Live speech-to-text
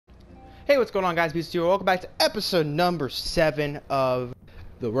Hey, what's going on, guys? BC2. Welcome back to episode number 7 of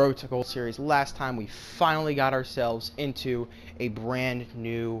the Road to Gold series. Last time we finally got ourselves into a brand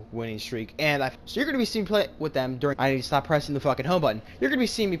new winning streak, and so you're going to be seeing me play with them during. I need to stop pressing the fucking home button. You're going to be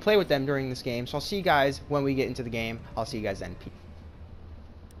seeing me play with them during this game, so I'll see you guys when we get into the game. I'll see you guys then. Peace.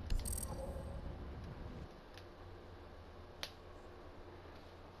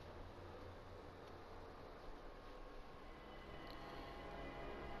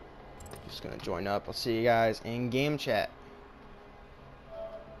 Just gonna join up. I'll see you guys in game chat.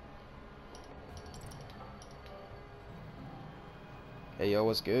 Hey, yo,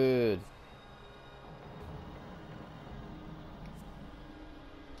 what's good?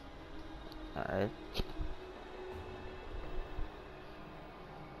 Alright.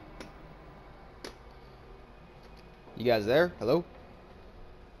 You guys there? Hello?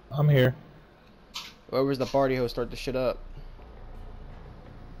 I'm here. Whoever's the party host, start the shit up.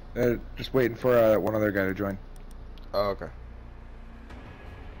 Just waiting for one other guy to join. Oh, okay.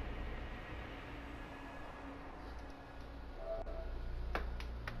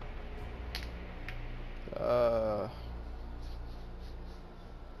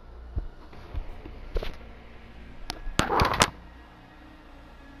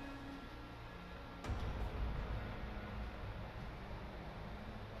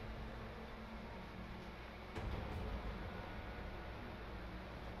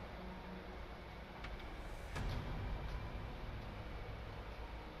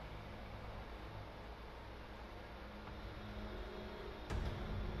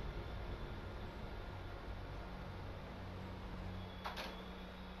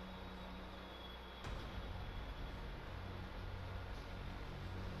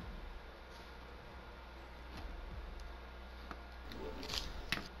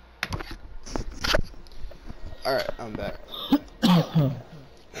 Alright, I'm back.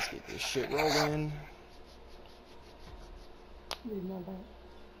 Let's get this shit rolling.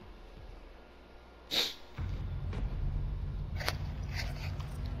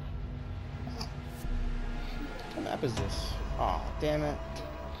 What map is this? Aw, oh, damn it.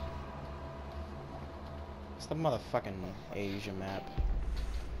 It's the motherfucking Asia map.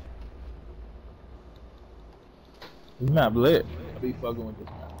 This map lit. I be fucking with this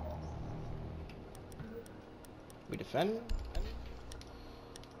map. We defend?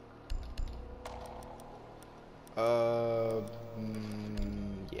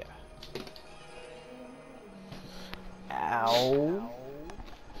 Yeah. Ow.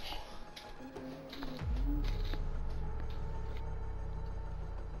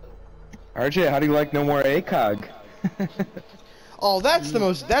 RJ, how do you like no more ACOG? Oh, that's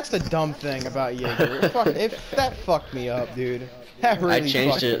the dumb thing about Jaeger. That fucked me up, dude. That really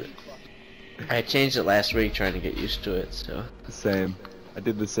I changed it last week trying to get used to it, so. Same. I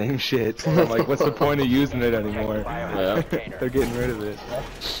did the same shit. I'm like, what's the point of using it anymore? Yeah. They're getting rid of it.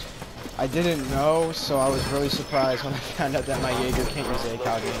 I didn't know, so I was really surprised when I found out that my Jaeger can't use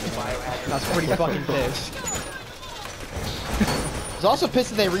ACOG anymore. I was pretty fucking pissed. I was also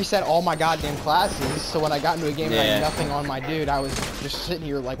pissed that they reset all my goddamn classes, so when I got into a game and I had nothing on my dude, I was just sitting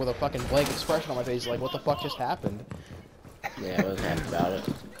here like with a fucking blank expression on my face, like, what the fuck just happened? Yeah, I wasn't happy about it.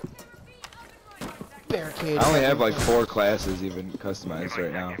 Barricade. I only have like 4 classes even customized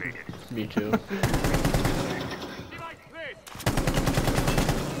right now. Me too.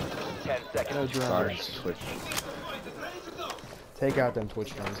 10 seconds. Sorry, Twitch. Take out them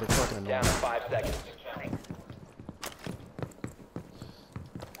Twitch drones, they're fucking annoying. Down to 5 seconds.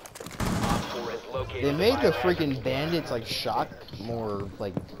 They made the freaking bandits like shock more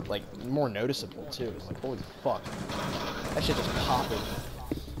more noticeable too. It's like, holy fuck. That shit just popping.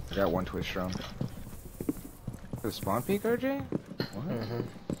 I got 1 Twitch drone. The spawn peak, RJ? What?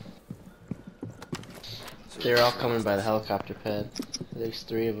 They're all coming by the helicopter pad. There's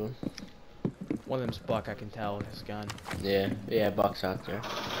 3 of them. One of them's Buck, I can tell with his gun. Yeah, Buck's out there.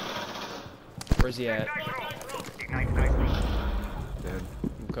 Where's he at? Dead.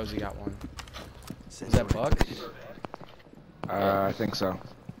 Cozy got one. Is that Buck? I think so.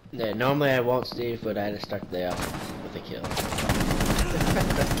 Yeah, normally I won't, Steve, but I had to start the day off with a kill.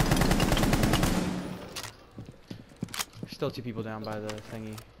 There's still 2 people down by the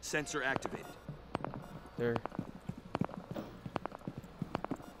thingy. Sensor activated. They're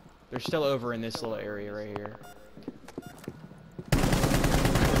still over in this little area right here.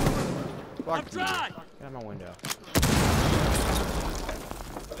 Fuck you. Get out of my window.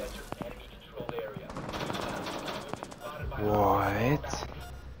 What?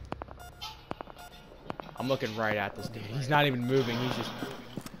 I'm looking right at this dude. He's not even moving. He's just.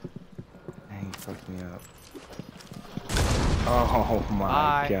 Dang, he fucked me up. Oh my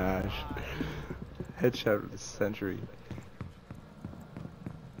Bye. gosh. Headshot of the century.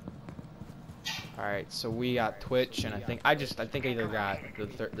 Alright, so we got Twitch, and I think I either got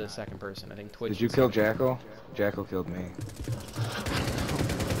the second person. I think Twitch. Did you kill Jackal? Jackal killed me.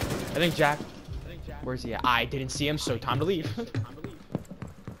 I think Jack. Where's he at? I didn't see him, so time to leave.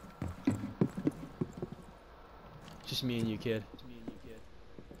 Just me and you, kid.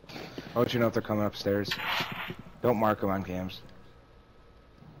 I'll let you know if they're coming upstairs. Don't mark them on cams.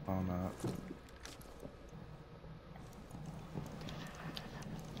 Oh no.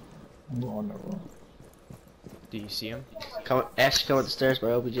 I'm on the road. Do you see him? Come, Ash, come up the stairs,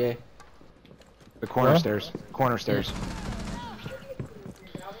 bro. OBJ. The corner Huh? stairs. Corner stairs.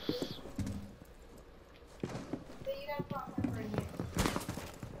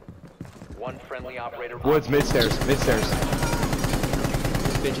 One friendly operator. Woods, mid stairs. Mid stairs.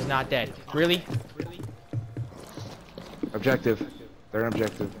 This bitch is not dead. Really? Objective. They're an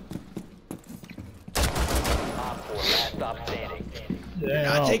objective. Op 4, last stop standing.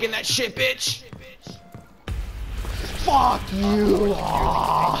 Not taking that shit, bitch. Fuck you.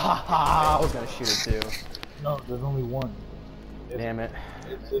 I was gonna shoot it too. No, there's only one. Damn it.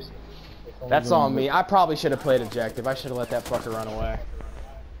 It's just, it's only That's one. on me. I probably should have played objective. I should have let that fucker run away.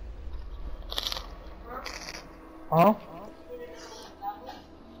 Huh?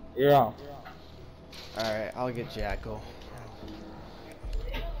 Yeah. Alright, I'll get Jackal.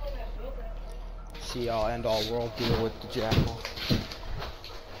 See y'all end all world deal with the Jackal.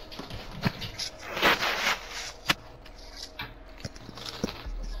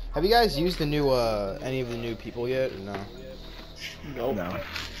 Have you guys used the new any of the new people yet or no? Nope. No.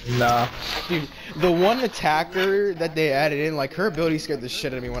 Nah. Dude, the one attacker that they added in, like, her ability scared the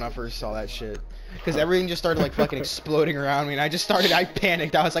shit out of me when I first saw that shit. Because everything just started, like, fucking exploding around me, and I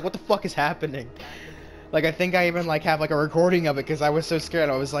panicked. I was like, what the fuck is happening? Like, I think I even, like, have, like, a recording of it, because I was so scared.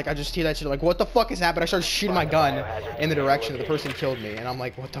 I was like, I just hear that shit, like, what the fuck is happening? I started shooting my gun in the direction that the person killed me, and I'm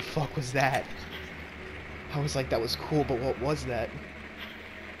like, what the fuck was that? I was like, that was cool, but what was that?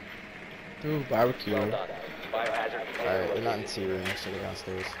 Ooh, barbecue. Well done. Biohazard container Alright, they're located. not in C room, so they're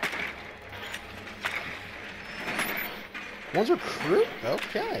downstairs. One's recruit?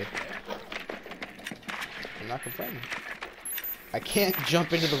 Okay. I'm not complaining. I can't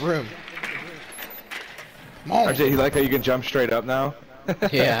jump into the room. Come on. RJ, you like how you can jump straight up now?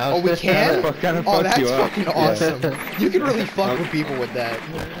 Yeah. Oh, we can? What kind of Oh, fuck that's you up? fucking awesome. You can really fuck with people with that.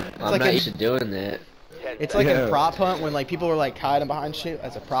 It's I'm like not in, used to doing that. it's like Yeah. in prop hunt when like people are like hiding behind shit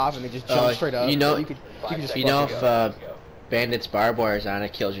as a prop and they just jump straight up. you know- you could just You fuck know it if up. Bandit's barbed wire is on,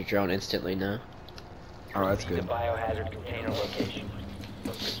 it kills your drone instantly now. Oh, that's The good. biohazard container location.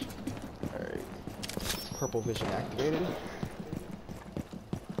 Alright. Purple vision activated.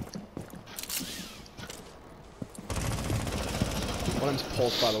 One of them's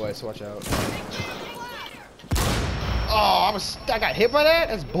pulse, by the way, so watch out. Oh, I got hit by that?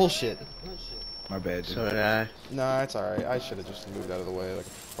 That's bullshit. My bad, dude. So did I. Nah, it's alright. I should have just moved out of the way like a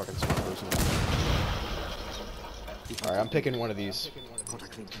fucking smart person. Alright, I'm picking one of these.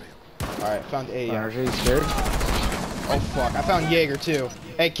 Alright, found A. RJ, you scared? Oh fuck, I found Jaeger too.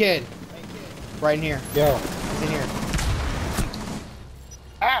 Hey kid, right in here. Yo. He's in here.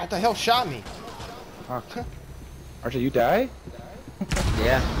 Ah, what the hell shot me? Fuck. RJ, you die?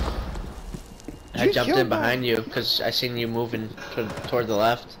 Yeah. I You jumped killed in behind you because I seen you moving toward the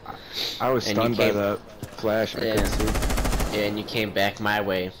left. I was And you stunned by came- the flash. I couldn't see. Yeah, and you came back my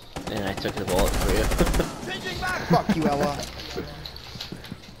way, and I took the bullet for you. Fuck you, Ella.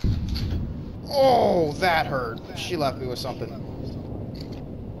 Oh, that hurt. She left me with something.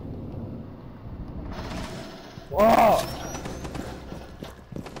 Whoa.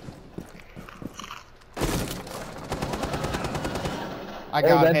 I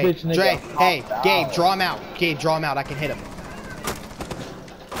got that hey, bitch nigga Dre, hey, popped Gabe, out. draw him out. Gabe, draw him out. I can hit him.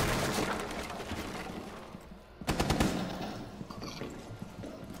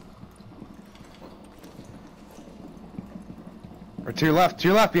 Or to your left,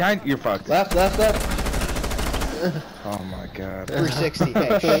 behind. You're fucked. Left. Oh my god. 360.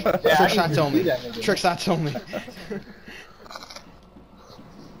 Hey, trick I shots can only. see that nigga. Trick shots only.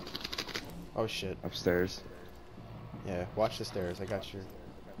 Oh shit. Upstairs. Yeah, watch the stairs. I got you.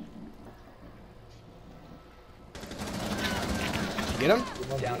 Get him?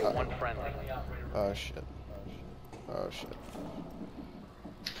 Down to one friendly. Oh shit. Oh shit.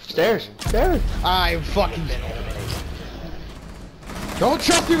 Stairs. I fucking. Don't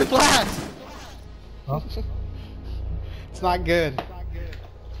trust me with last. Huh? It's not good.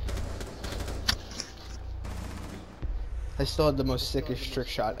 I still had the most sickest trick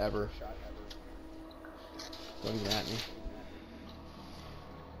shot ever. Don't even at me.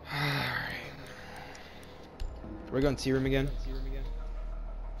 We're going T room again.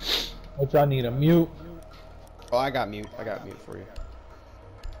 What y'all need? A mute? Oh, I got mute. I got mute for you.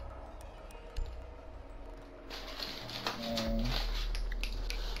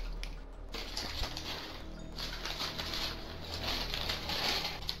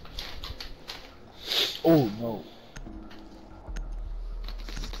 Oh no.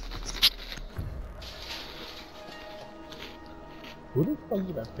 Who the fuck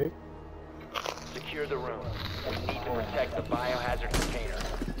did I pick? Secure the room. We need to protect the biohazard container.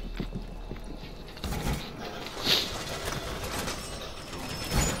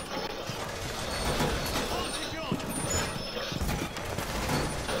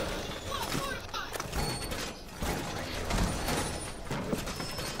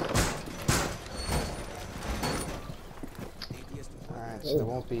 Alright, so they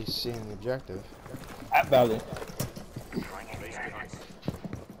won't be seeing the objective. At Valley.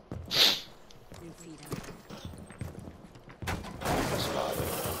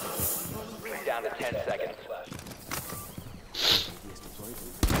 Down to 10 seconds.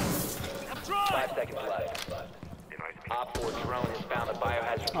 5 seconds left. Op 4 drone has found the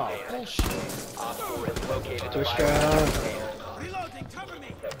biohazard container. Bullshit. Op 4 has located the Push biohazard down. container.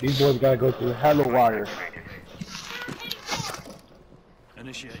 These boys gotta go through hella wire.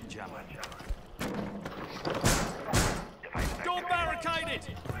 Initiating jammer. Don't barricade it!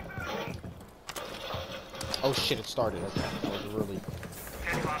 Oh shit, it started. Okay, that was really.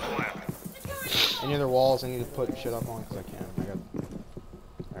 Any other walls I need to put shit up on? Because I can. I got.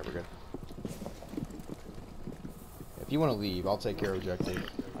 Alright, we're good. If you want to leave, I'll take care of objective.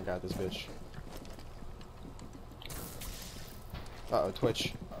 I got this bitch. Uh-oh,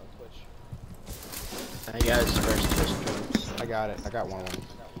 Twitch. I got his first twist drones. I got it. I got one of them.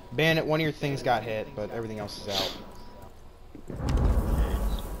 Bandit, one of your things got hit, but everything else is out.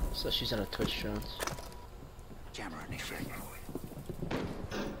 So she's out of twitch drones. Jammer initiated.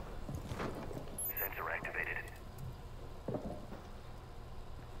 Sensor activated.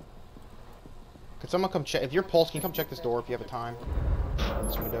 Could someone come check? If you're Pulse, can you come check this door if you have a time?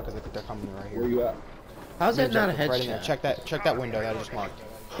 This window, because I think they're coming right here. Where you at? How's that not a Right in there. headshot? Check that window that I just marked.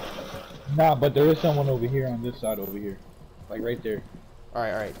 Nah, but there is someone over here on this side over here. Like right there.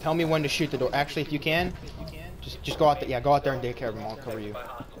 Alright, alright. Tell me when to shoot the door. Actually, if you can, just go out there. Yeah, go out there and take care of them. I'll cover you.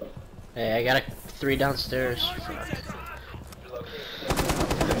 Hey, I got a 3 downstairs.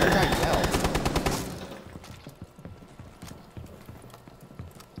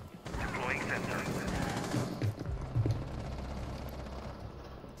 Deploying sensor.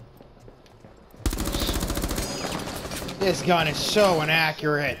 This gun is so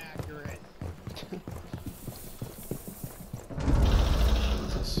inaccurate.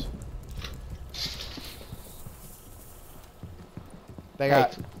 Jesus. They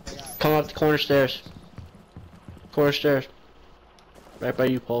got. Come up the corner stairs. Corner stairs. Right by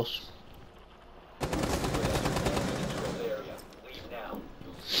you, Pulse.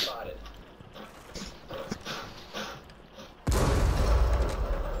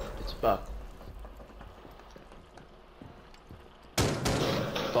 It's Buck.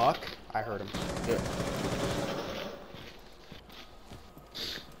 Buck? I heard him. Yeah.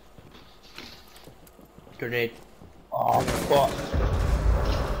 Grenade. Oh fuck.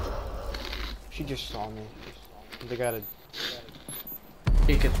 She just saw me. They got a.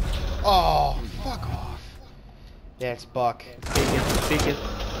 Beacon. Oh, fuck off. Yeah, it's Buck. Beacon. Beacon.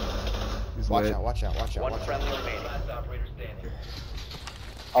 He's Watch lit. out, watch out, watch out, One watch out. friendly remaining. Last operator standing.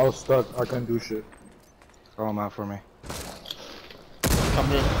 I was stuck. I couldn't do shit. Throw him out for me.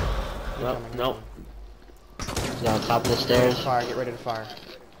 Coming in. Nope. coming, Nope. He's on top of the stairs. Fire, get ready to fire.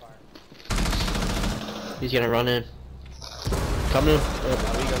 He's gonna run in. Coming in. There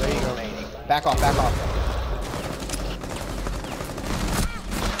you go, there you go. Back off, back off.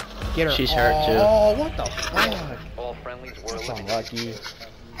 Get her. She's hurt, too. Oh, what the fuck? All friendlies were That's eliminated. unlucky.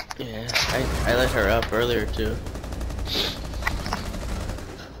 Yeah, I let her up earlier too.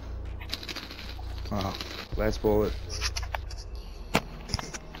 Oh, last bullet.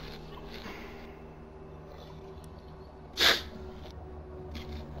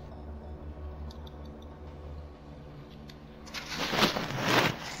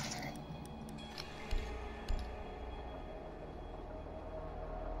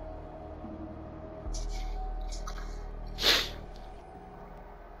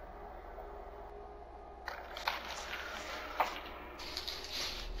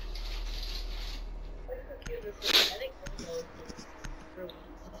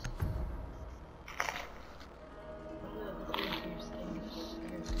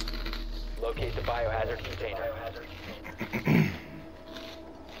 Locate the biohazard container.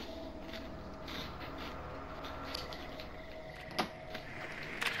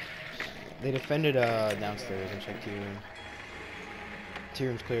 They defended downstairs and checked T room. T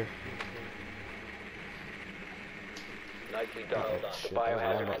room's clear. Nicely done. Oh, The shit,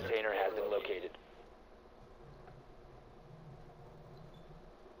 biohazard that was container has been located.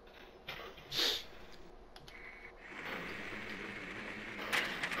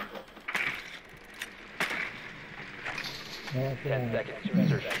 Yeah, 10 seconds to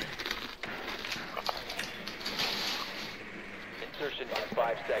insertion. Insertion in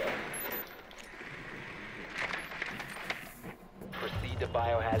 5 seconds. Proceed to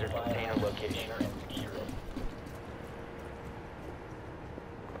biohazard container location.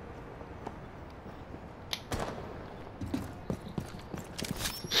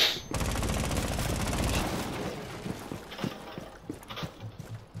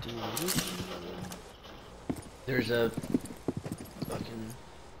 There's a fucking.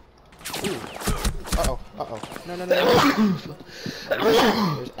 Uh-oh, uh-oh. No, no, no, no.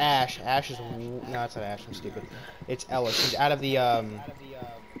 There's Ash. Ash is... No, it's not Ash. I'm stupid. It's Ella. She's out of the,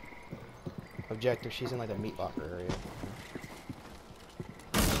 objective. She's in, like, the meat locker area.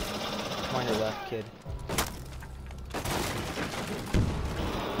 Come on your left, kid.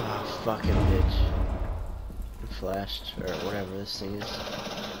 Ah, fucking bitch. Flashed, or whatever this thing is.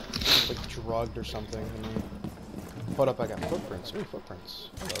 She's, like, drugged or something. Hold up, I got footprints. Ooh, footprints.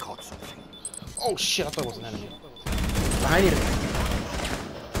 Oh, shit, I thought it was an enemy. Behind you!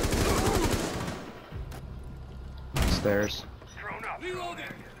 Stairs. Thrown up.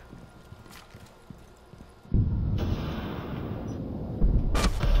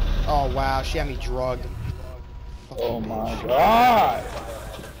 Oh, wow, she had me drugged. oh my god!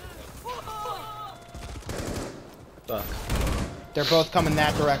 Fuck. They're both coming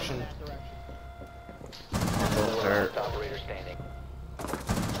that direction. Both hurt. Last operator standing.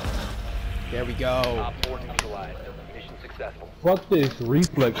 There we go. Top 4 neutralized. Mission successful. Fuck this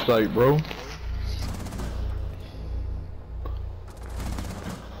reflex sight, bro.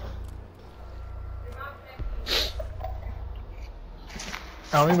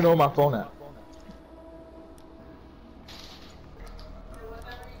 I don't even know where my phone at.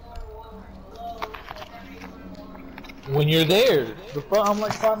 When you're there, I'm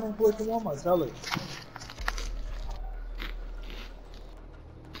like 5 minutes away from Walmart. Tell it.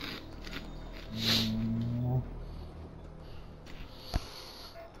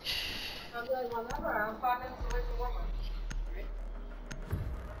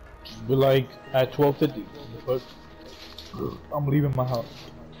 But like at 12:50, but I'm leaving my house.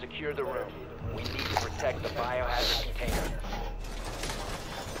 Secure the room. We need to protect the biohazard container.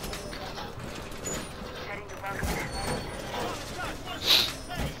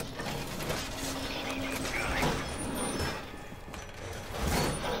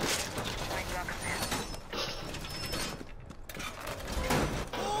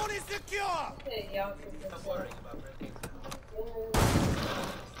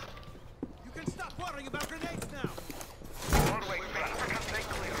 You can stop worrying about grenades now. Hallway stay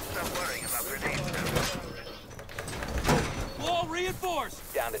clear. Stop worrying about grenades now. Wall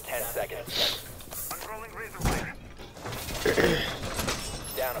reinforced. Down to 10 seconds. Unrolling razor wire.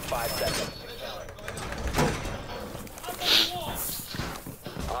 Down to 5 seconds.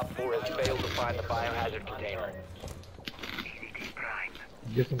 Op 4 has failed to find the biohazard container. EDD prime.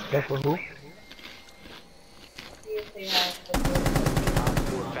 Get some stuff for who? Op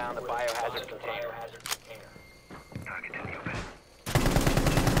 4 found the biohazard container. Target in the open.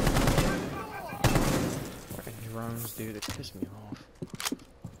 Fucking drones, dude, they piss me off.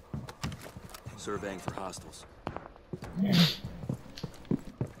 Surveying for hostiles.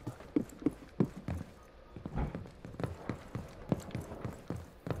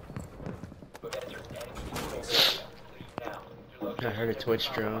 I heard a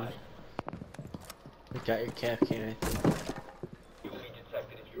Twitch drone. You got your cap can, I think.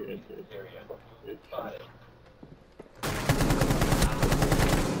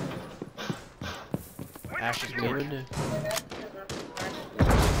 Ash is good.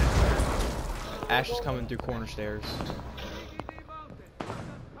 Ash is coming through corner stairs.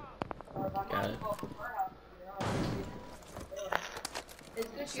 Got it. It's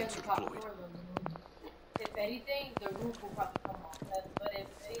good she has a top floor though. If anything, the roof will probably come off. But if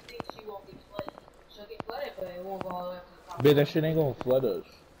anything, she won't get flooded. She'll get flooded, but it won't go all the way up to the top. Bitch, that shit ain't gonna flood us.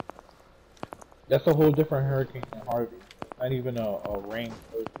 That's a whole different hurricane than Harvey. Not even a rain.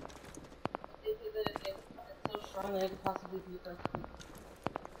 It's so strong that it could possibly be like.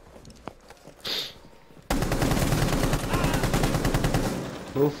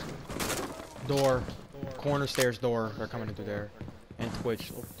 Move. Door. Corner stairs door. They're coming in through there. And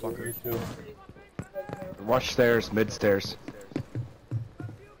Twitch. Oh, fucker. Too. Watch stairs, mid stairs.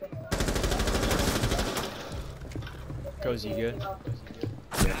 Cozy, you good?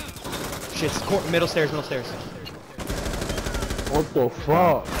 Shit, middle stairs, middle stairs. What the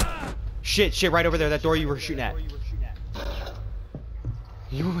fuck? Shit, right over there, that door you were shooting at.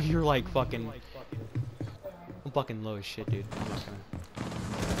 You're like fucking... I'm fucking low as shit, dude.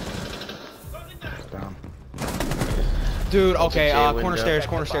 Down. Dude, okay, corner window. stairs,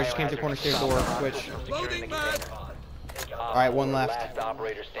 just came through corner stairs door, switch. Loading mag. Alright, one left. Last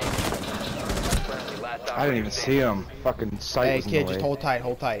operator standing. Friendly, last I didn't even operator see him. Fucking sight Hey was in kid, the just way. hold tight,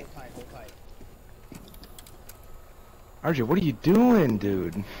 hold tight. RJ, what are you doing,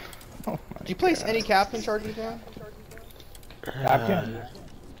 dude? Oh Did you place any captain charges down? Captain?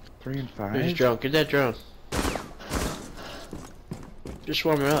 3 and 5. Here's drone. Get that drone. Just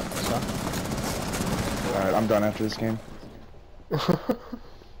warming up. That's all. Alright, I'm done after this game.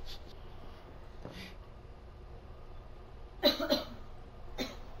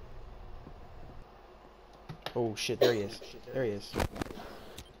 Oh shit, there he is. There he is. standing.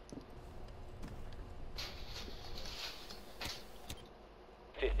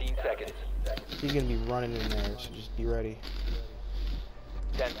 15 seconds. He's gonna be running in there, so just be ready.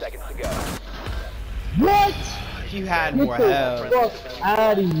 10 seconds to go. What? If you had Get more the health. fuck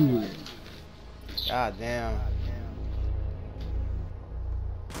out of here. God damn.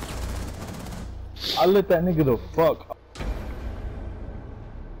 I lit that nigga the fuck up.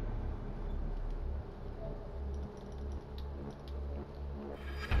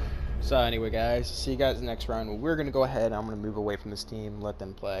 So anyway, guys, see you guys in the next round. We're gonna go ahead. I'm gonna move away from this team, let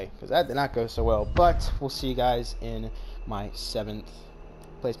them play, because that did not go so well. But we'll see you guys in my 7th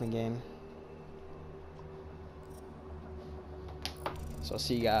placement game. So I'll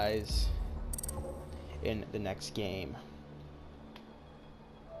see you guys in the next game.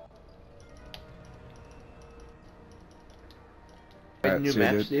 Played a Alright, new see you,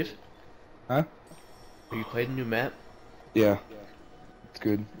 map, dude. Steve? Huh? Have you played a new map? Yeah. It's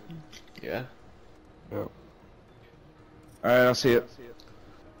good. Yeah. Yep. Alright, I'll see you.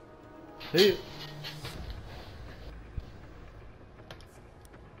 See you.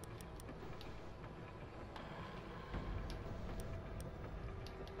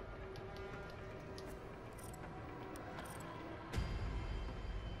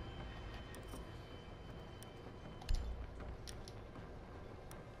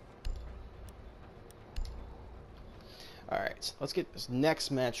 Alright, let's get this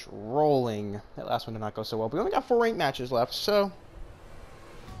next match rolling. That last one did not go so well. We only got 4 ranked matches left, so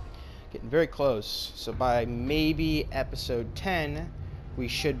getting very close. So by maybe episode 10, we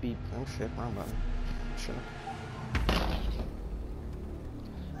should be... Oh shit, wrong button. Should've...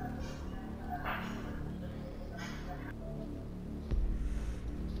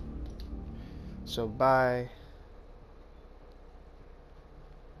 So by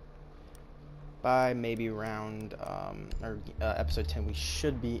maybe around episode 10, we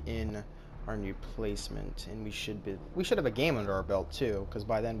should be in our new placement, and we should have a game under our belt too, because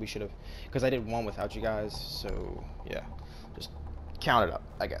by then we should have, because I did one without you guys, so yeah, just count it up,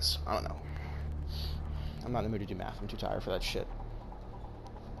 I guess. I don't know. I'm not in the mood to do math. I'm too tired for that shit.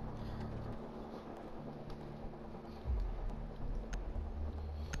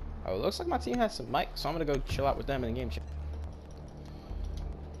 Oh, it looks like my team has some mics, so I'm gonna go chill out with them in the game chat.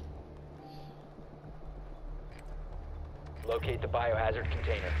 Locate the biohazard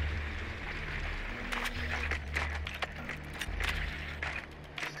container.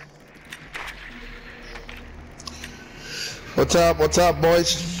 What's up? What's up,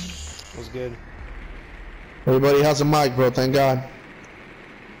 boys? What's good? Everybody has a mic, bro. Thank God.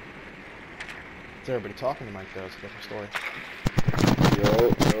 Is everybody talking to Mike though? It's a different story.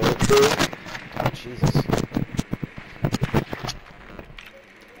 Oh, Jesus.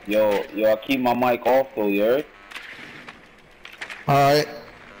 Yo, I keep my mic off though, you heard? All right.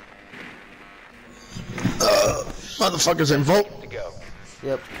 Motherfuckers invoke. To go.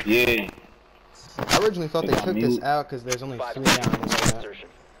 Yep. Yeah. I originally thought they took this out because there's only 5 3 down seconds in this to set. insertion.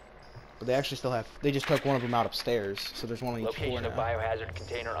 But they actually still have. They just took one of them out upstairs, so there's only 4 Location of now. biohazard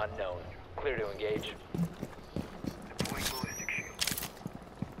container unknown. Clear to engage.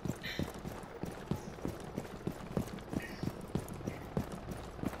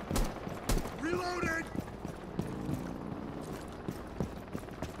 Reloading.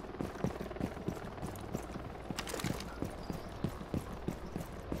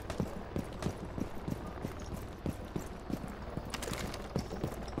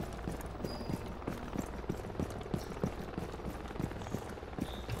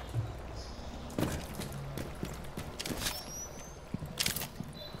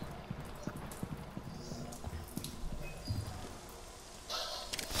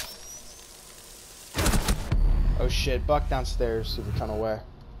 shit. Buck downstairs through the tunnel way.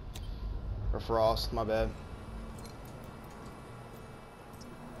 Or Frost, my bad.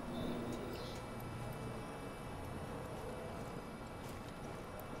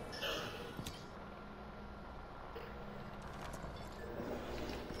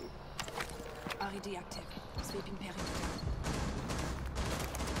 RED active. Sweeping perimeter.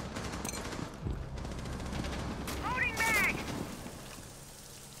 Loading mag!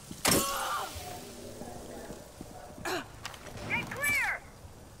 Get clear!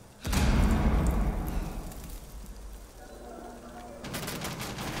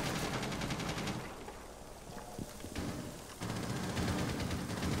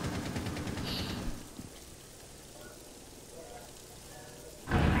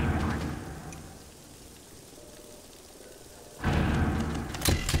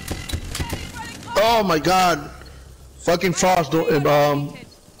 Oh my god. Fucking Frost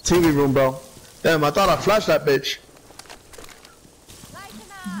TV room, bro. Damn, I thought I flashed that bitch.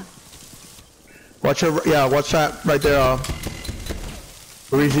 Watch your, yeah, watch that right there,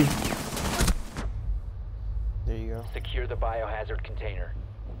 Breezy. There you go. Secure the biohazard container.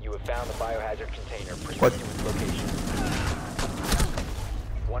 You have found the biohazard container. Proceed What? to its location.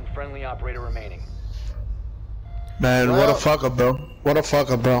 One friendly operator remaining. Man, what a fuck up, bro. What a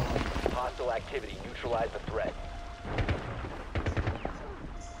fuck up, bro. Hostile activity. Neutralize the threat.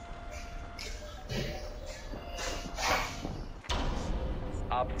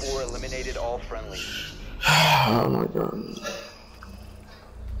 Op 4 eliminated all friendlies. Oh my god.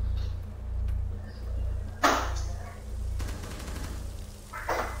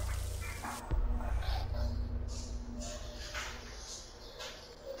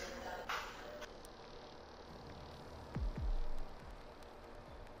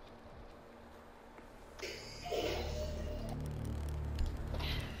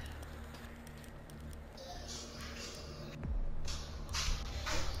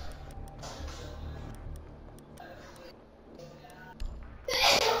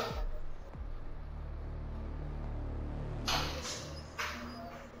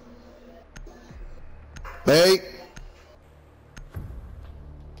 Hey.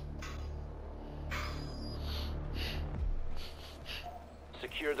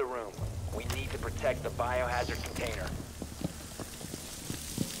 Secure the room. We need to protect the biohazard container.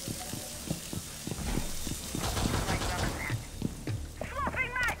 Swapping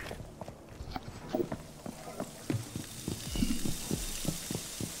mags!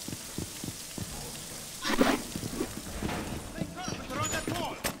 Hey, carpenter on that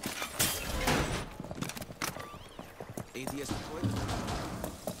wall! ADS deployed.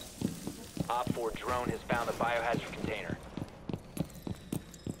 Op 4 drone has found the biohazard container.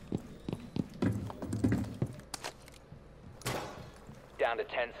 Down to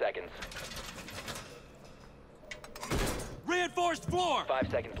 10 seconds. Reinforced floor! 5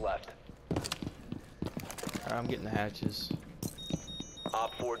 seconds left. Alright, I'm getting the hatches.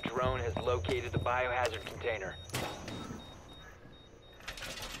 Op 4 drone has located the biohazard container.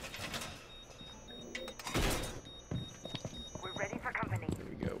 We're ready for company. There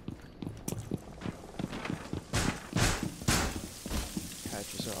we go.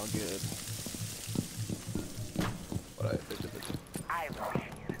 Hatches are all good. What I will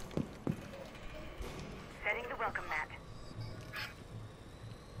here. Setting the welcome mat.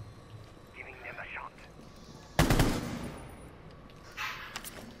 Giving them a shot.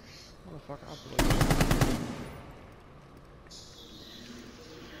 Motherfucker, I'll believe.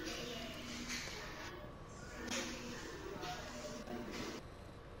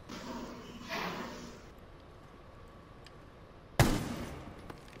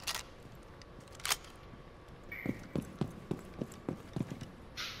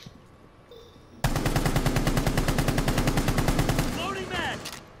 Loading mag!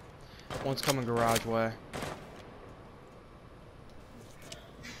 One's coming garage way.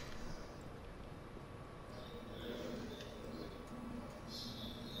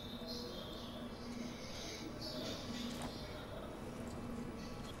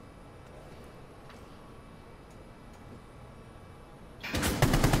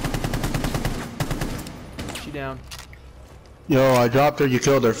 She down. Yo, I dropped her, you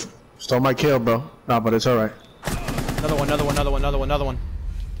killed her. Stole my kill, bro. Nah, but it's alright. Another one, another one, another one, another one, another one.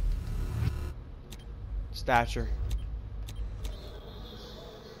 Stature.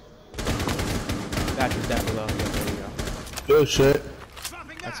 Stature's down below. Yeah, there you go. Good shit.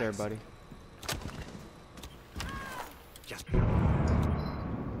 That's everybody. Just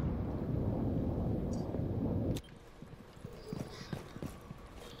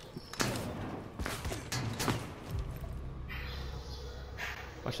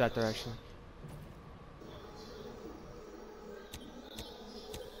Watch that direction.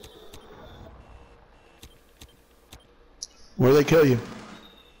 Where'd they kill you?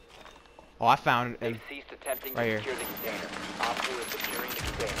 Oh, I found They've it. ceased attempting Right to here. secure the container. Op 2 is securing the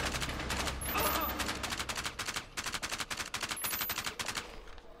container.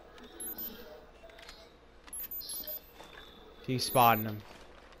 He's spotting him.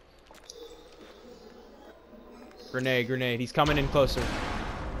 Grenade, grenade. He's coming in closer.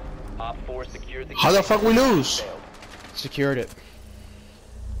 Op 4 secured the How the fuck we lose? Failed. Secured it.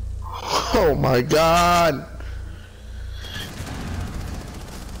 Oh my god.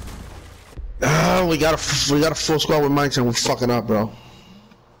 We got a full squad with mics and we're fucking up, bro.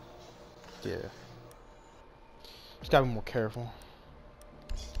 Yeah. Just gotta be more careful.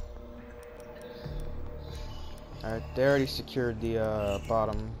 Alright, they already secured the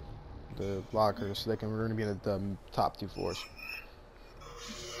bottom, the lockers, so we're gonna be in the top 2 floors.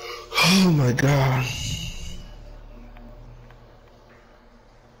 Oh my god.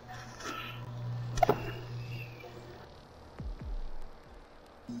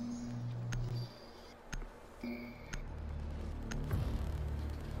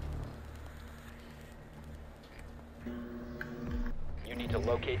 You need to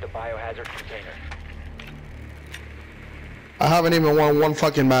locate the biohazard container. I haven't even won one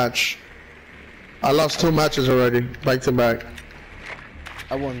fucking match. I lost 2 matches already, back to back.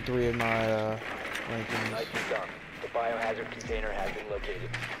 I won 3 of my rankings. Nicely done. The biohazard container has been located.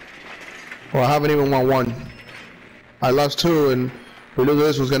 Well, I haven't even won 1. I lost 2, and we knew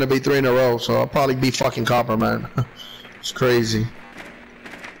this was gonna be 3 in a row, so I'll probably be fucking copper, man. It's crazy.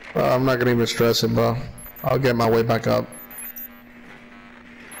 I'm not gonna even stress it, bro. I'll get my way back up.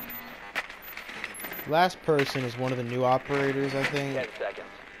 Last person is one of the new operators, I think. 10 seconds.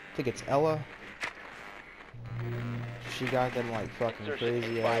 I think it's Ella. She got them like fucking Insertion in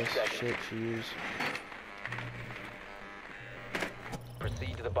crazy 5 ass seconds. shit she used.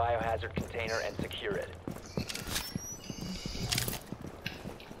 Proceed to the biohazard container and secure it.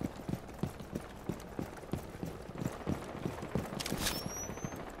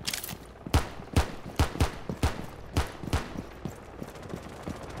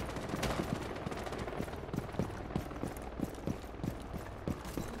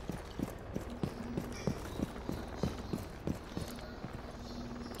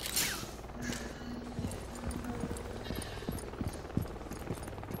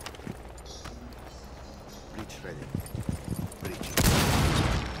 Breach ready. Breach.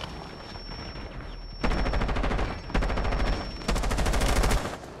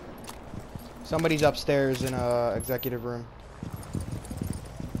 Somebody's upstairs in executive room.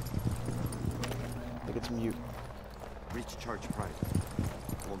 I think it's mute. Breach charge prime.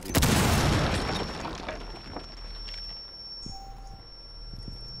 Won't be.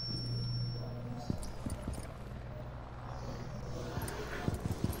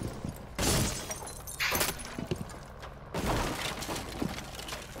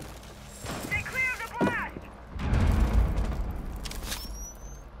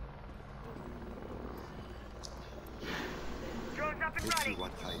 Let's see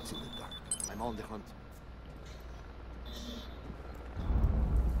what hides in the dark. I'm on the hunt.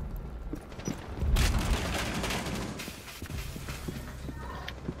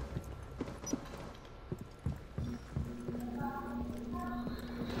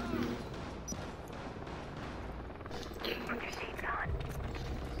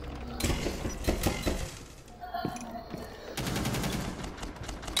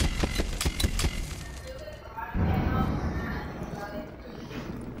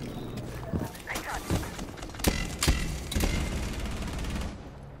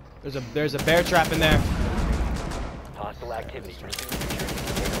 There's a bear trap in there. Hostile activity. Resume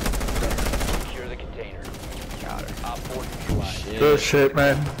secure the container. Got her. Op 4 neutralized. Good shit,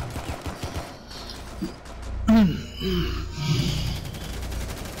 man.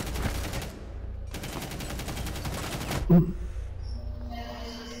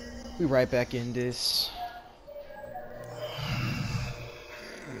 We right back in this.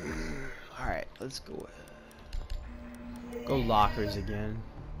 Alright, let's go. Go lockers again.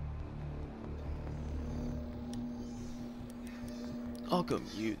 I'll go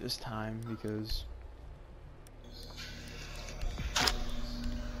mute this time because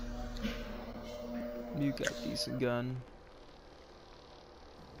you got a decent gun.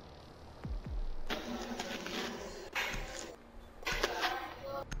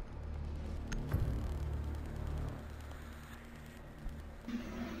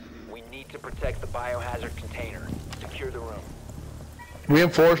 We need to protect the biohazard container. Secure the room.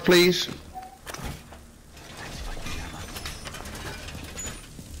 Reinforce, please.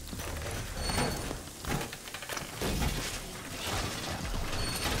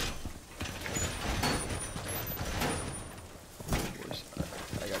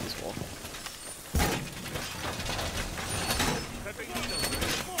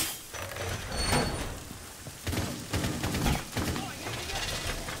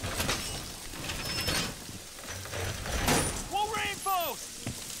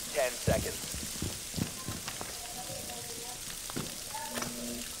 10 seconds.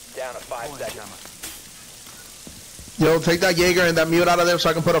 Down to 5 seconds. Yo, take that Jaeger and that mute out of there so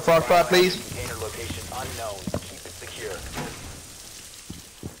I can put a frog trap, please. Container location unknown. Keep it secure.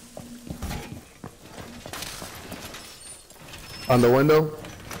 On the window.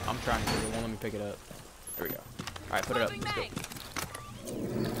 I'm trying to. It won't let me pick it up. There we go. All right, put it up. Let's go.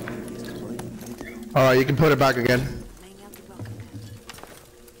 All right, you can put it back again.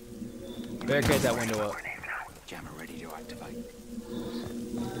 Barricade that window up. Jammer ready to activate.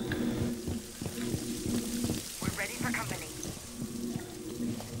 We're ready for company.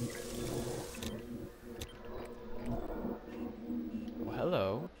 Well,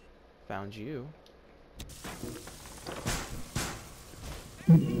 hello. Found you.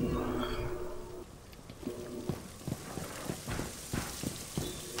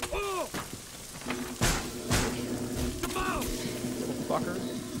 Fucker.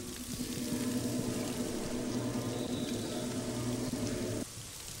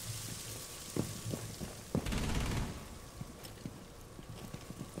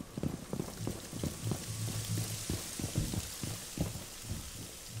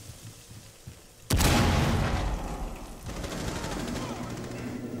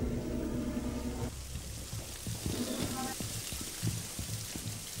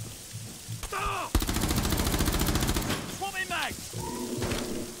 Swapping mag!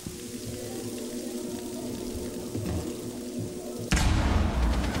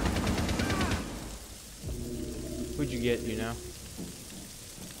 Who'd you get, you know?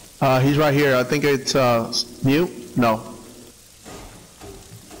 He's right here. I think it's mute. No.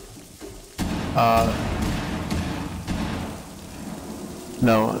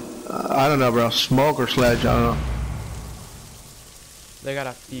 No. I don't know, bro. Smoke or sledge. I don't know. They got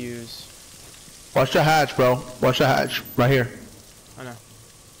a fuse. Watch the hatch, bro. Watch the hatch. Right here. I know.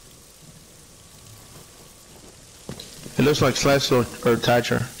 It looks like sledge or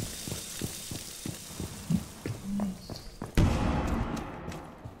Thatcher.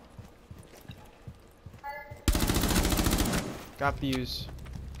 Got fuse.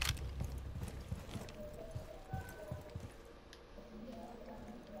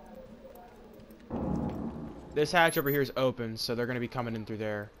 This hatch over here is open, so they're gonna be coming in through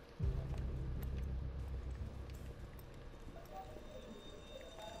there.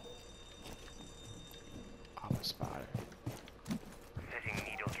 Oh, I spotted. Setting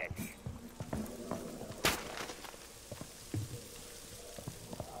needle candy.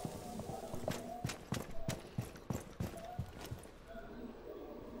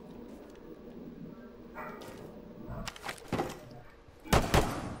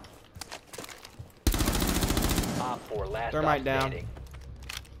 Op 4 last Thermite stop down. standing.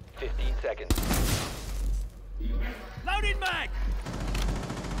 15 seconds. Loading mag!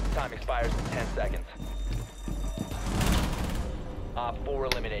 Time expires in 10 seconds. Op 4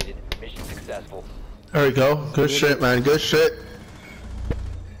 eliminated. Mission successful. There we go. Good shit, man. Good shit.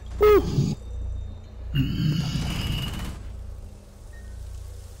 Woo.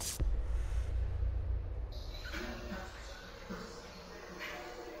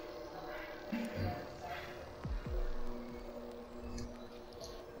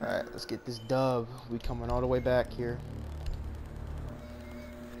 Alright, let's get this dub. We coming all the way back here.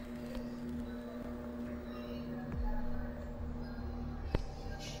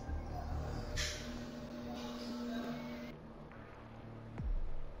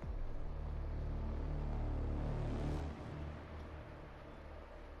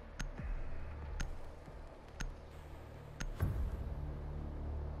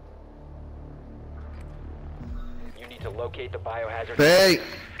 You need to locate the biohazard. Hey.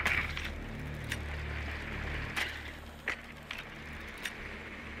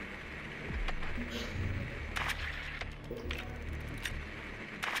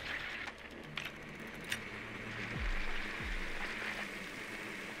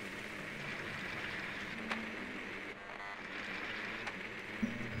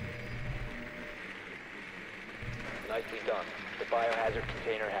 Nicely done. The biohazard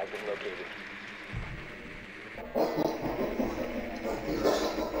container has been located.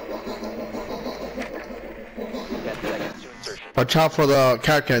 Watch out for the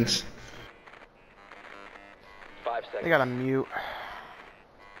Carcans. 5 seconds. They got a mute.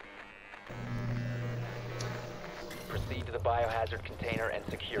 Proceed to the biohazard container and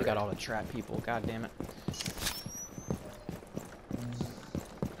secure They got it. all the trap people. God damn it.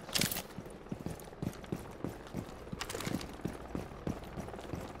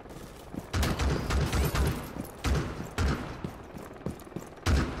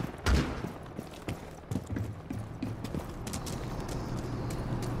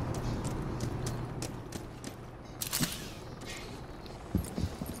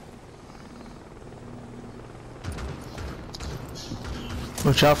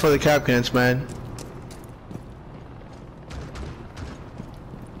 Watch out for the Capcans, man.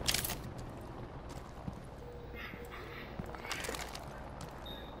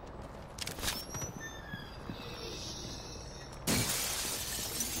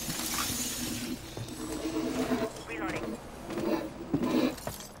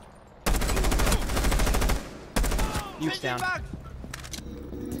 Youth's down.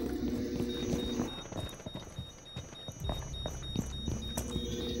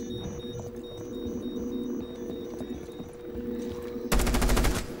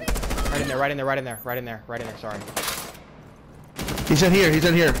 Right in there, sorry. He's in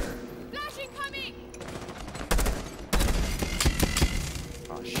here, Flashing coming.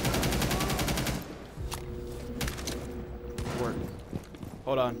 Oh shit. Work.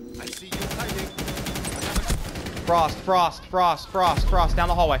 Hold on. I see you hiding. Frost, down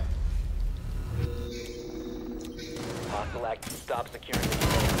the hallway. Hostile active. Stop securing the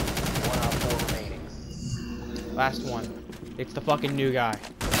container. 1 op 4 remaining. Last one. It's the fucking new guy.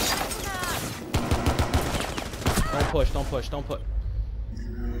 Don't push.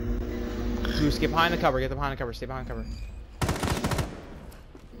 Goose, get behind the cover, stay behind the cover.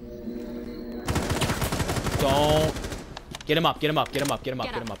 Don't. Get him up.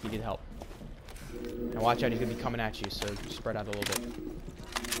 You need help. Now watch out, he's gonna be coming at you, so spread out a little bit.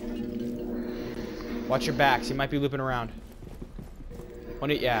 Watch your backs, he might be looping around.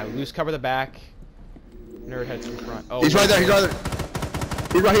 Yeah, loose cover the back. Nerd heads in front. Oh, he's right there. He's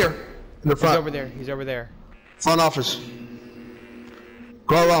right here. In the front. He's over there. Front office.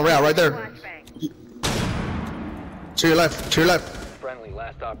 Go around, right there. To your left. Friendly,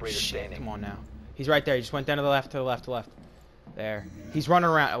 last operator standing. Come on now. He's right there. He just went down to the left. There. He's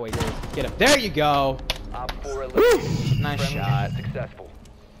running around. Oh wait, there he is. Get him. There you go. Op 4 eliminated. Nice Friendly shot. Successful.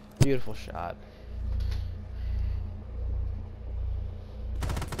 Beautiful shot.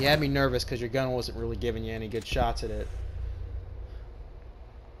 You had me nervous because your gun wasn't really giving you any good shots at it.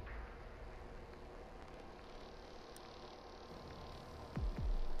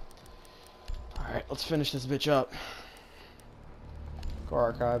 Alright, let's finish this bitch up. Go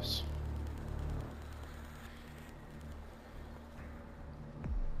archives.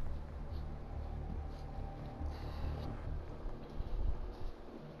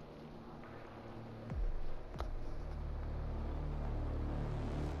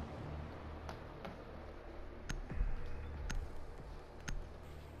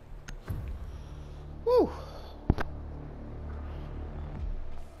 Woo!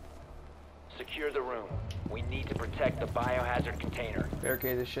 Secure the room. We need to protect the biohazard container.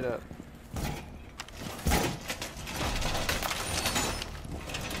 Barricade this shit up.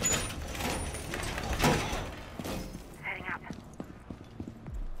 Setting up.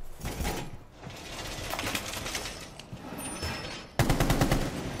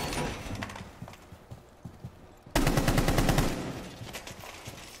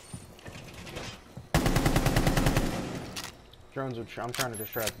 Drones are. I'm trying to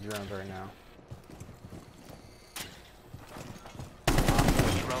distract the drones right now.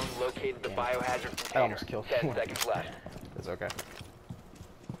 Drone located the biohazard container. I almost killed 10 one. seconds left. It's okay.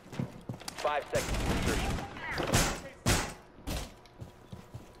 5 seconds to insertion.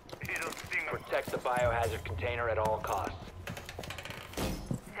 Protect the biohazard container at all costs.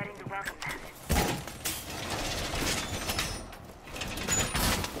 Setting the welcome mat.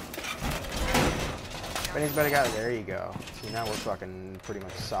 Benny's better got it. There you go. See, now we're fucking pretty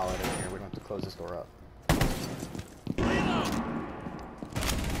much solid in here. We don't have to close this door up.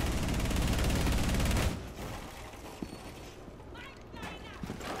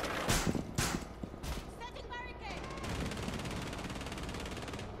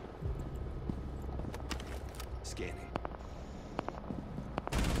 Scanning.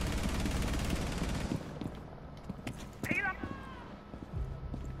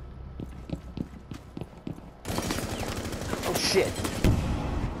 Oh shit.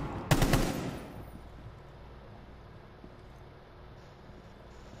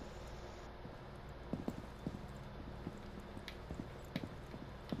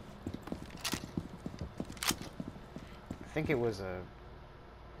 I think it was a...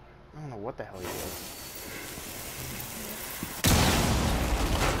 I don't know what the hell he was.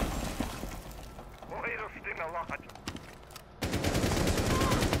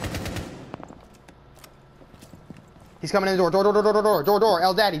 He's coming in the door,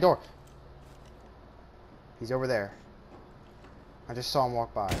 El Daddy, door. He's over there. I just saw him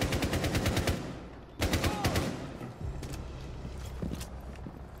walk by.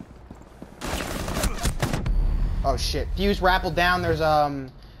 Oh shit. Fuse rappelled down, there's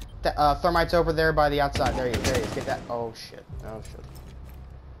thermites over there by the outside. There he is, Get that. Oh shit. Oh shit.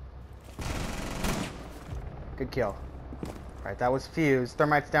 Good kill. Alright, that was Fuse.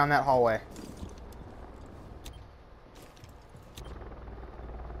 Thermite's down that hallway.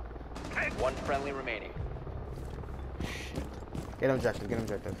 One friendly remaining. Get him objective, get him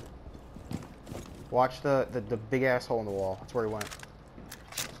objective. Watch the big ass hole in the wall. That's where he went.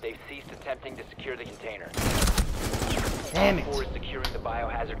 They've ceased attempting to secure the container. Damn Op 4 it! is securing the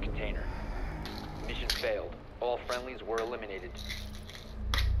biohazard container. Mission failed. All friendlies were eliminated.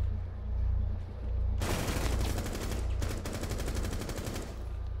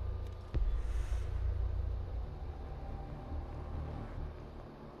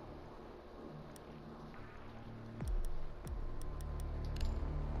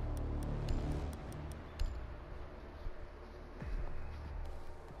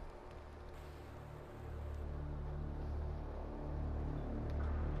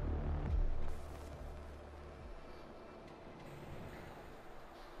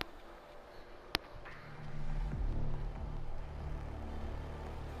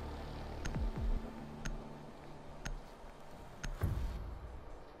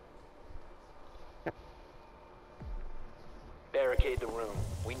 Barricade the room.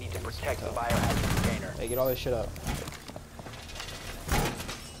 We need to protect the biohazard container. Hey, get all this shit up.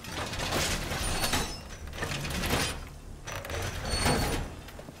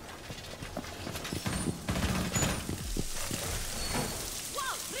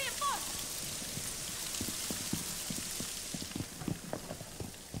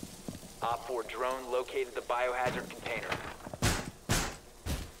 Op 4 drone located the biohazard container.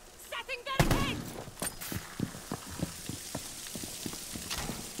 Setting barricade!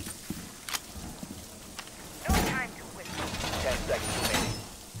 No time to whistle. 10 seconds remaining.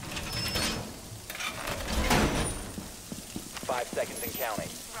 5 seconds and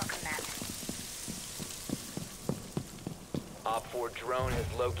counting. Welcome that. Op 4 drone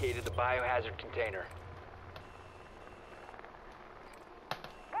has located the biohazard container.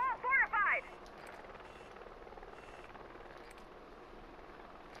 Wall fortified!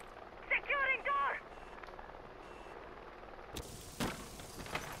 Securing door!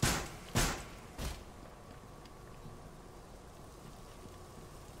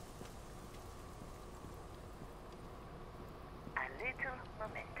 A little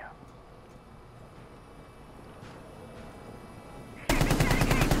memento.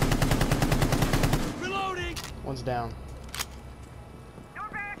 Reloading! One's down. Door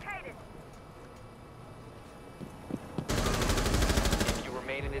barricaded. If you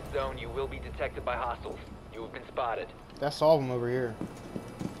remain in this zone, you will be detected by hostiles. You have been spotted. That's all of them over here.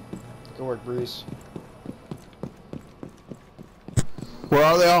 Good work, Bruce. Where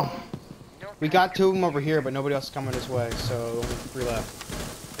are they all? We got 2 of them over here, but nobody else is coming this way, so only 3 left.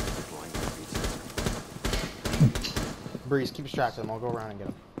 Breeze, keep distracted them. I'll go around and get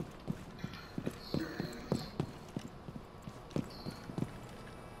them.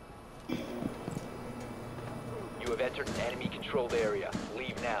 You have entered an enemy-controlled area.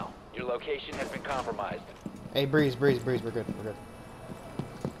 Leave now. Your location has been compromised. Hey, Breeze, we're good, we're good.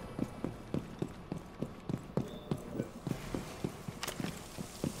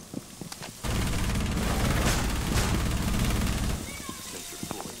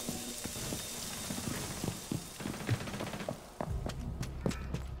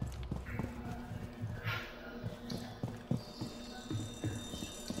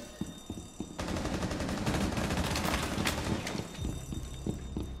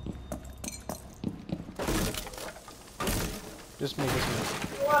 'Just me.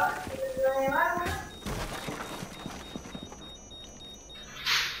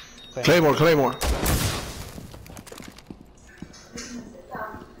 Claymore.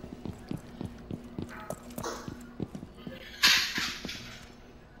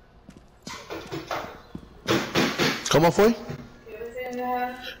 ¿Cómo fue?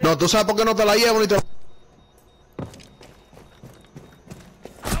 No, tú sabes por qué no te la llevo ni te...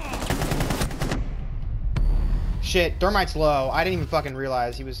 Shit, Thermite's low. I didn't even fucking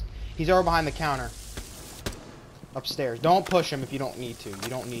realize he's over behind the counter. Upstairs. Don't push him if you don't need to. You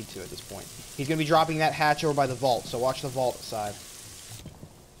don't need to at this point. He's gonna be dropping that hatch over by the vault, so watch the vault side.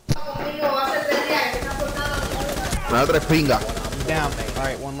 Una tres pinga. Down.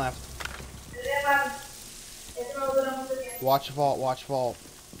 Alright, 1 left. Watch vault, watch vault.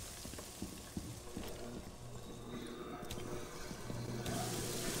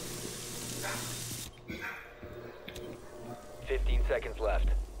 Seconds left.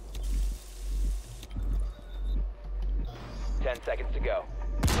 10 seconds to go.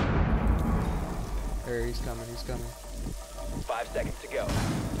 There, he's coming. 5 seconds to go.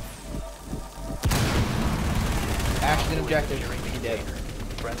 Ashton objective. He dead.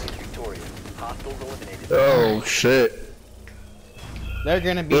 Friendly victorious. Hostiles eliminated. Oh shit. They're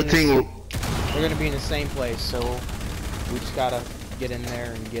gonna be. Good thing. They're gonna be in the same place, so we just gotta get in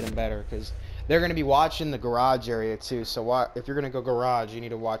there and get them better, because they're gonna be watching the garage area too. So if you're gonna go garage, you need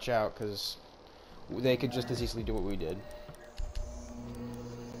to watch out, because they could just as easily do what we did.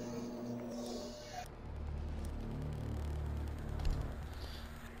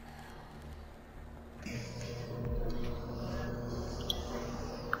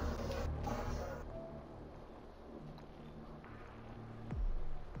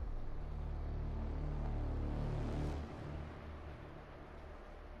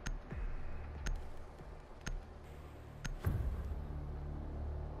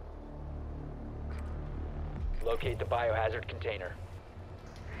 Locate the biohazard container.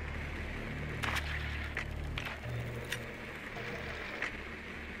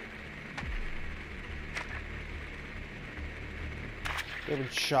 It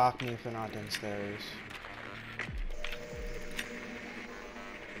would shock me if they're not downstairs.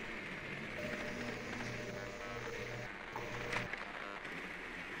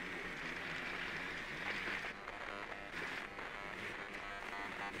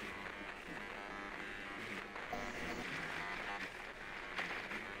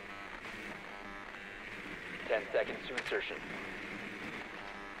 Seconds to insertion.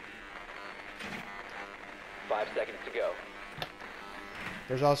 5 seconds to go.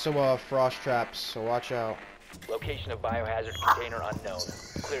 There's also frost traps, so watch out. Location of biohazard container unknown.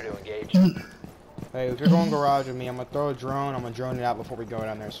 Clear to engage. Hey, if you're going garage with me, I'm gonna throw a drone. I'm gonna drone it out before we go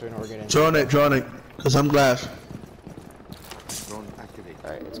down there, so we know we're getting. Drone it, cause I'm glass. Drone activate.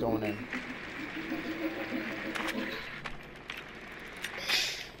 All right, it's going in.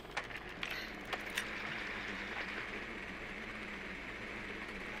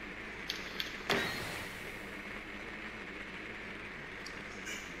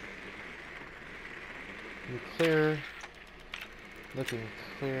 Clear. Looking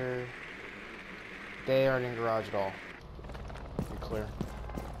clear. They aren't in garage at all. You're clear.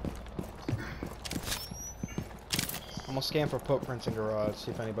 I'm gonna scan for footprints in garage,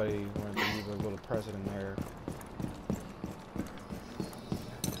 see if anybody wanted to leave a little present in there.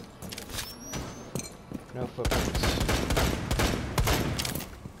 No footprints.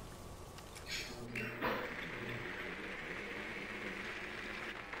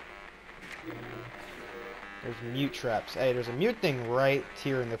 There's mute traps. Hey, there's a mute thing right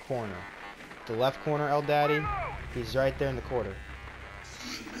here in the corner. The left corner, El Daddy. He's right there in the corner.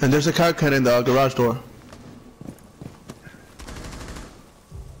 And there's a cat can in the garage door.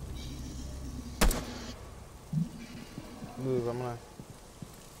 Move, I'm gonna...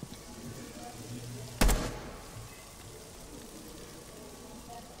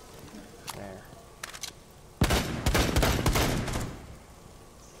 There.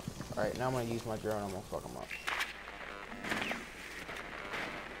 Alright, now I'm gonna use my drone, I'm gonna fuck him up.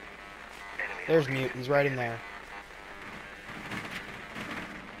 There's mute, he's right in there.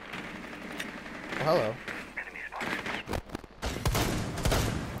 Oh, hello.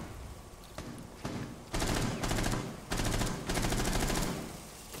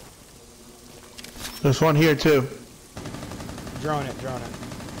 There's one here too. Drone it, drone it.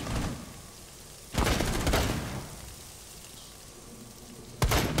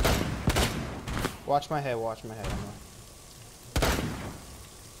 Watch my head, watch my head.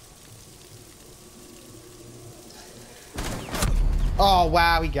 Oh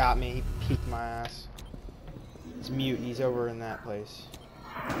wow, he got me. He peeked my ass. It's mute, he's over in that place.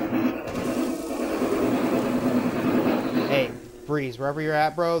 Hey, Breeze, wherever you're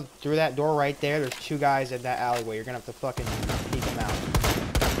at, bro, through that door right there, there's two guys in that alleyway. You're gonna have to fucking peek them out.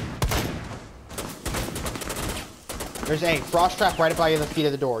 There's a frost trap right by the feet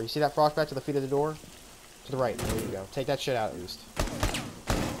of the door. You see that frost trap to the feet of the door? To the right. There you go. Take that shit out at least.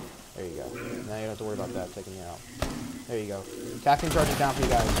 There you go. Now you don't have to worry about that taking you out. There you go. Caffeine charge is down for you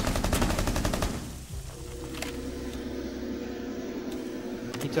guys.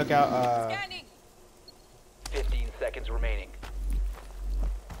 He took out, 15 seconds remaining.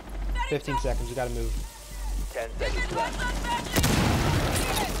 15 seconds. You gotta move. 10 seconds left.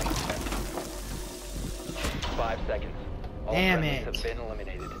 5 seconds. All Damn friendlies it. have been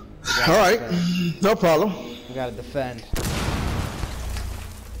eliminated. Alright, no problem. We gotta defend.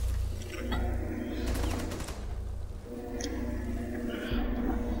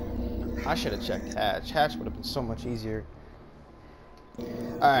 I should have checked hatch. Hatch would have been so much easier.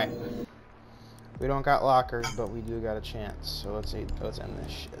 Alright. We don't got lockers, but we do got a chance. So let's end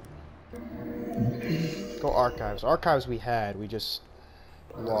this shit. Go archives. Archives we had, we just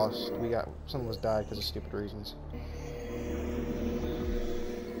lost. Someone was died because of stupid reasons.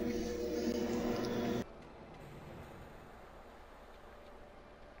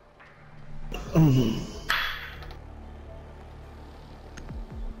 Oh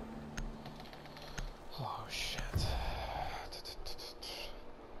shit.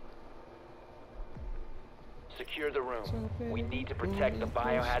 Secure the room. We need to protect the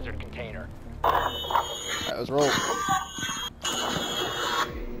biohazard container. Alright, let's roll.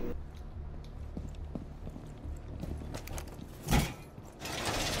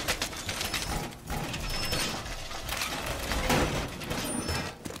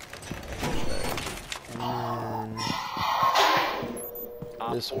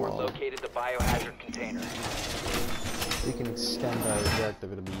 This Op 4 one. located the biohazard container. We can extend our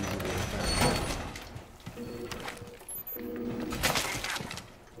objective, it'll be easy to defend.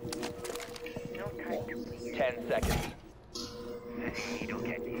 10 seconds.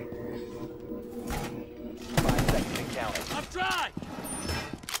 5 seconds and counting. I'm dry!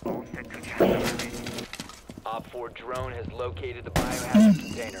 Op 4 drone has located the biohazard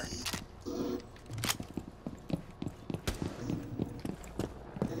container.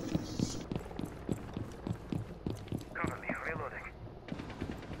 Cover me, reloading.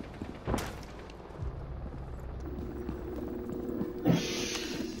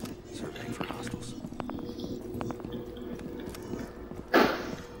 Surveying for hostiles.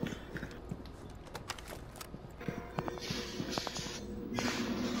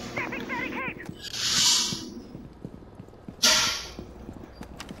 Setting barricade!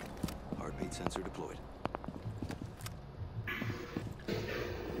 Heartbeat sensor deployed.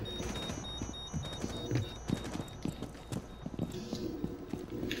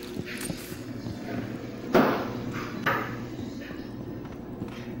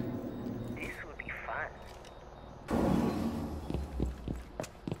 This will be fun.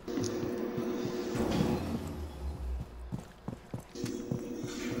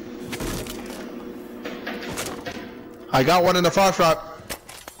 I got one in the frost trap.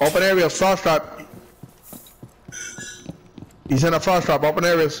 Open areas, frost trap. He's in a frost trap, open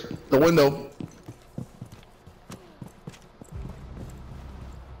areas. The window.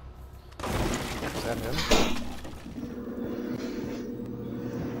 Is that him?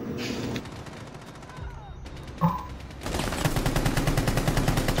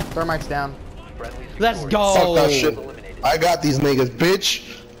 Thermite's down. Friendly Let's secured. go! Fuck that shit. Eliminated. I got these niggas,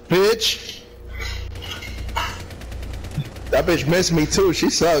 bitch. Bitch. That bitch missed me too, she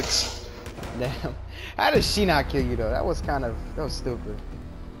sucks. Damn. How did she not kill you though? That was stupid.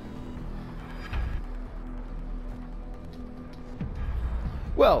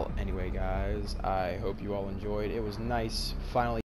 Well, anyway guys, I hope you all enjoyed. It was nice finally